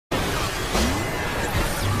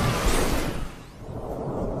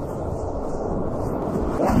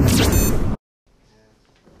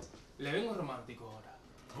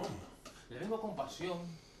ocasión.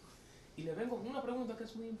 Y le vengo con una pregunta que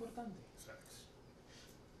es muy importante.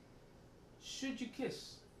 Should you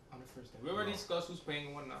kiss on the first day? We already discussed who's paying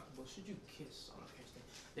and whatnot, but should you kiss on the first day?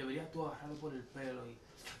 Deberías tú agarrarlo por el pelo y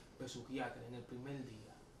besuquearte en el primer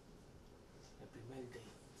día. El primer date.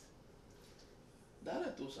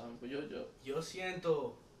 Dale tú, Sam, pues Yo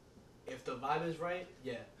siento, if the vibe is right,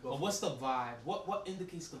 yeah. But what's the vibe? What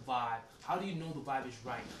indicates the vibe? How do you know the vibe is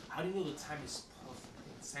right? How do you know the time is perfect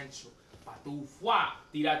and sensual? Pa' tú, ¡fua!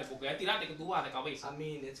 Tirate, porque ya tirate que tú vas de cabeza. I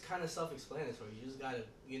mean, it's kind of self-explanatory. You just gotta,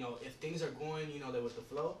 you know, if things are going, you know, with the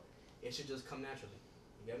flow, it should just come naturally.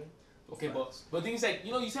 You get me? Okay, but things like,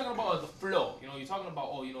 you know, you're talking about the flow. You know, you're talking about,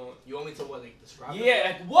 oh, you know. You want me to what, like, describe Yeah,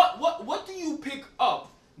 it? like what do you pick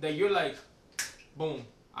up that you're like, boom,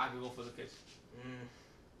 I can go for the kiss?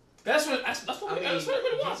 That's what I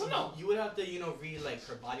really want to know. You would have to, you know, read like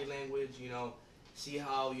her body language, you know, see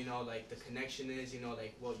how, you know, like the connection is, you know,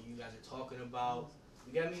 like what you guys are talking about.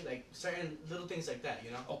 You get me? Like certain little things like that,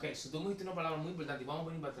 you know. Okay, so tú me dijiste una palabra muy importante. Vamos a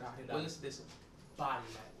venir para atrás. Recuérdense de eso. Body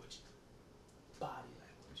language. Body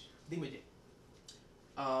language. Dime, Jay.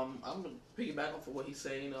 I'm gonna piggyback off of what he's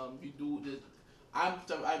saying. You do this. I'm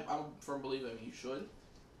a firm believer. I mean, you should.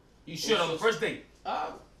 You should on the first date.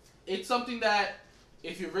 It's something that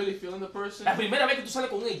if you're really feeling the person. La primera vez que tú sales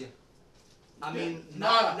con ella. I mean, no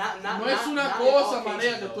es una cosa,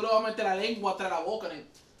 manera que tú le vas a meter la lengua tras la boca.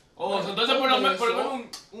 Oh, so entonces por lo menos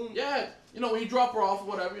un. Yeah, you know, when you drop her off or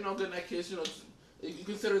whatever, you know, get that kiss, you know, you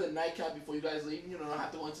consider the nightcap before you guys leave. You know, don't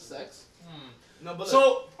have to go into sex. No, but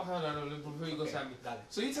so no, before you go, Sammy.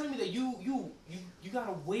 So you're telling me that you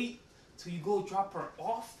gotta wait till you go drop her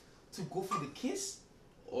off to go for the kiss?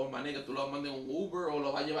 Or my nigga, tú lo mandas en un Uber o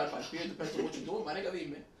lo vas a llevar para el pie, depends on what you're doing, my nigga,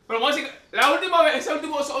 dime. Pero vamos a decir, la última vez, esos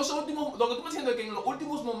últimos, lo que tú me estás diciendo es que en los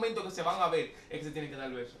últimos momentos que se van a ver es que se tiene que dar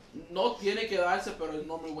beso. No tiene que darse, pero it's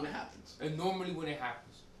normally when it happens. And normally when it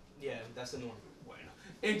happens. Yeah, that's the norm. Bueno,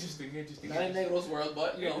 interesting. Not in Negro's world,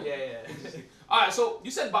 but you know. Yeah. All right, so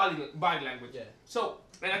you said body language. Yeah. So,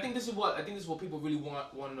 and I think this is what people really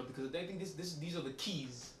want to know, because I think these are the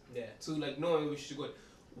keys. Yeah. To like knowing where you should go.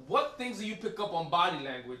 What things do you pick up on body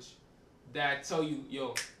language that tell you,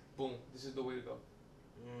 yo, boom, this is the way to go?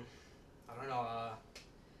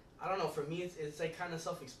 I don't know. For me, it's like kind of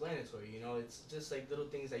self-explanatory. You know, it's just like little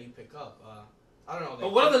things that you pick up. I don't know. Like,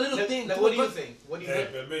 but what are the little things? Like, what do you think? What do you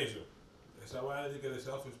think? Permiso. Esa vaina de que de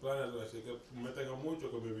self-explanatory, así que me tenga mucho,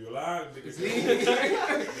 que me violan, de que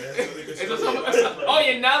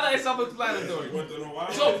Oye, nada es self-explanatory.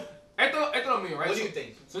 So, esto es lo mío, right? What do you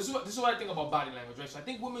think? So this is what I think about body language, right? So I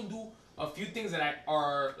think women do a few things that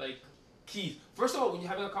are like keys. First of all, when you're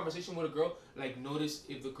having a conversation with a girl, like notice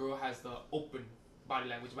if the girl has the open body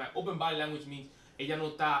language. By open body language means ella no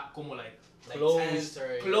está como like closed,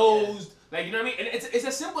 yeah. Like, you know what I mean? And it's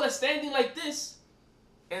as simple as standing like this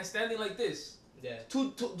and standing like this. Yeah.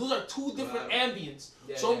 Those are two different ambients.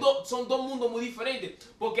 Yeah, son dos mundos muy diferentes.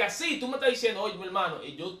 Porque así tú me estás diciendo, oye, mi hermano,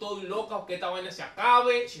 yo estoy loca que esta vaina se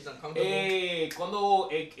acabe. She's uncomfortable. Cuando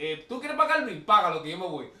tú quieres pagar el bill, págalo que yo me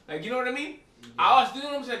voy. Like, you know what I mean? Ahora, si tú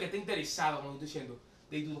tienes una persona que está interesada, como estoy diciendo,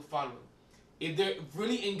 they do the following. If they're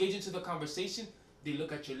really engaged into the conversation, they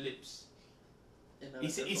look at your lips. Y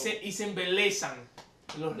se embelezan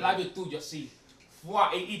los labios tuyos así.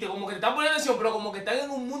 Y como que te están poniendo atención, pero como que están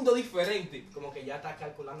en un mundo diferente. Como que ya está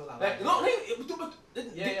calculando la vaina. No,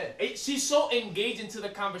 she's so engaged into the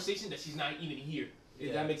conversation that she's not even here.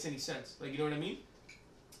 If that makes any sense. Like, you know what I mean?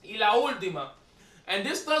 Y la última, and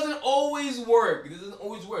this doesn't always work.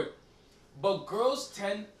 But girls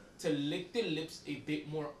tend to lick their lips a bit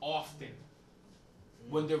more often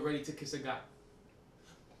when they're ready to kiss a guy.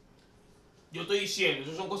 Yo estoy diciendo,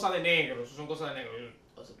 eso son cosas de negro,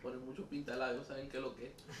 Se ponen mucho pintalabios, ¿saben qué es lo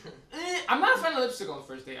que? I'm not a fan of lipstick on the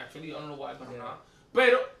first day, actually. I don't know why, but I'm not.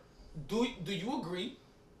 Pero, do you agree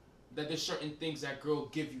that there's certain things that girls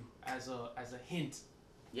give you as a hint?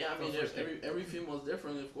 Yeah, I mean, every female is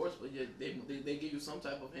different, of course, but yeah, they give you some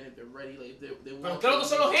type of hint if they're ready, like if they want. Pero ¿qué es lo que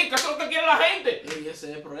son los hints? ¿Qué es lo que quiere la gente? Y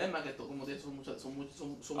ese es el problema, que como son muchas.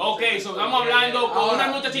 Okay, so estamos hablando con una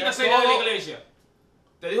muchachita seria de la iglesia.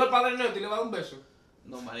 ¿Te dijo el padre Negro y le va a dar un beso?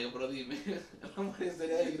 No, marico, pero dime.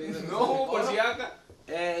 No, por si acá.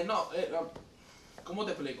 No, ¿cómo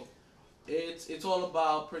te explico? It's all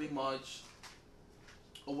about pretty much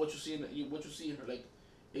what you see in her. Like,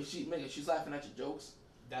 if she's laughing at your jokes,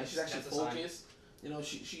 and she's actually focused. You know,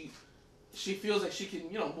 she feels like she can,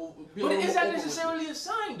 you know, move. But is that necessarily a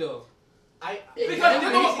sign, though? Because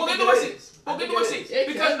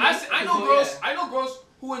I know girls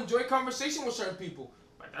who enjoy conversation with certain people,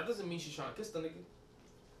 but that doesn't mean she's trying to kiss the nigga.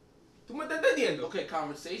 ¿Tú me estás entendiendo? Okay,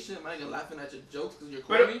 conversation, my nigga laughing at your jokes because you're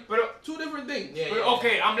Pero, corny. pero, Two different things. Yeah, pero,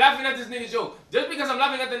 okay, I'm laughing at this nigga's joke. Just because I'm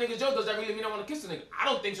laughing at the nigga's joke, does that really mean I want to kiss the nigga? I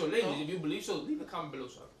don't think so, ladies. No. If you believe so, leave a comment below,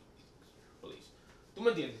 so please. ¿Tú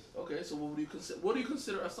me entiendes? Okay, so what do you consider? What do you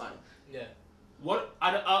consider a sign? Yeah. What,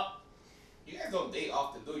 You guys don't date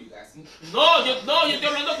often, do you guys? no, yo estoy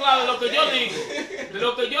hablando claro de lo que yo digo. De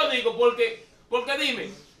lo que yo digo, porque dime,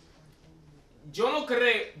 yo no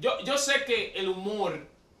creo, yo sé que el humor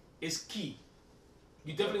is key.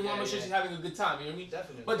 You definitely want to make sure she's having a good time, you know what I mean?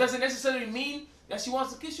 Definitely. But does it necessarily mean that she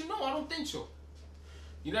wants to kiss you? No, I don't think so.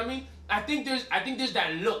 You know what I mean? I think there's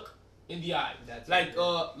that look in the eye. That's like it,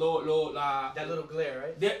 that little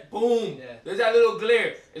glare, right? Boom. Yeah. There's that little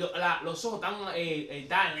glare. Los ojos tan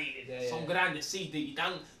dilated, Yeah, son yeah. grandecitos y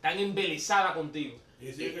tan embelesada contigo. Y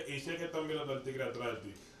sé que están mirando al tigre atrás de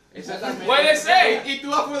ti. Exactamente. Puede ser. Y tú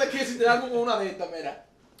vas por the kiss y te dan como una de estas, mira.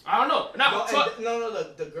 I don't know. No, So, no,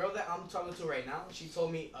 look, the girl that I'm talking to right now, she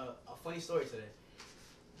told me a funny story today.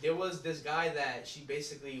 There was this guy that she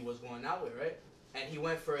basically was going out with, right? And he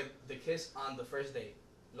went for the kiss on the first date.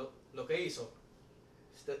 Lo que hizo.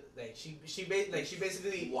 She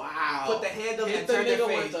basically Wow. put the hand up and Este turned her nigga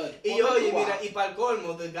face. went Y oye, mira, y para el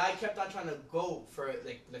colmo, the guy kept on trying to go for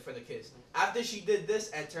for the kiss. After she did this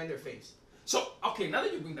and turned her face. so okay, now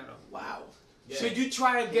that you bring that up, Wow. Yeah. should you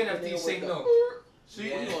try again after you say no? So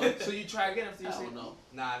you, Yeah. so you try again after you I say don't know.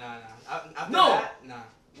 Nah. After No. that, nah.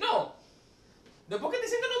 no? Después que te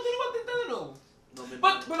dicen que no, tú no vas a intentar de nuevo. No, man.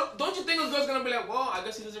 But don't you think a girl's gonna be like, well, I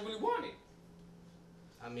guess he doesn't really want it?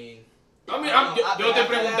 I mean, I mean, I don't know. yo te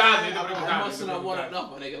After preguntando, that, yo te I preguntando. must not want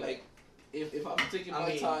enough, my nigga. Like, if I'm taking my I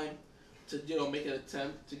mean- time to make an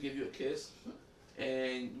attempt to give you a kiss,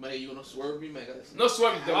 and man, you gonna swerve me, man. No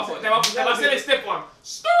suave, te va a hacer el step one.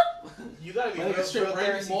 you gotta be Man, real, straight real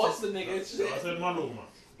Randy thirsty Moss, to- the nigga. It's Se va a hacer Maluma.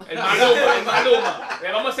 El Maluma.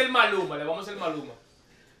 Le vamos a hacer Maluma.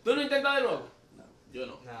 ¿Tú no intentas de nuevo? Yo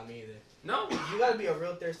no. Nah, me either. No? You gotta be a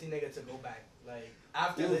real thirsty nigga to go back. Like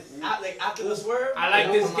after after the swerve. I like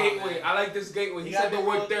come this on, gateway. man. I like this gateway. He You said gotta the be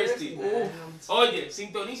word real thirsty. man. Oye,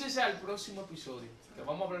 sintonícese al próximo episodio. Que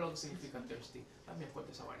vamos a hablar de lo que significa thirsty. Dame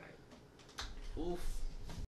cuenta esa vaina ahí. Oof.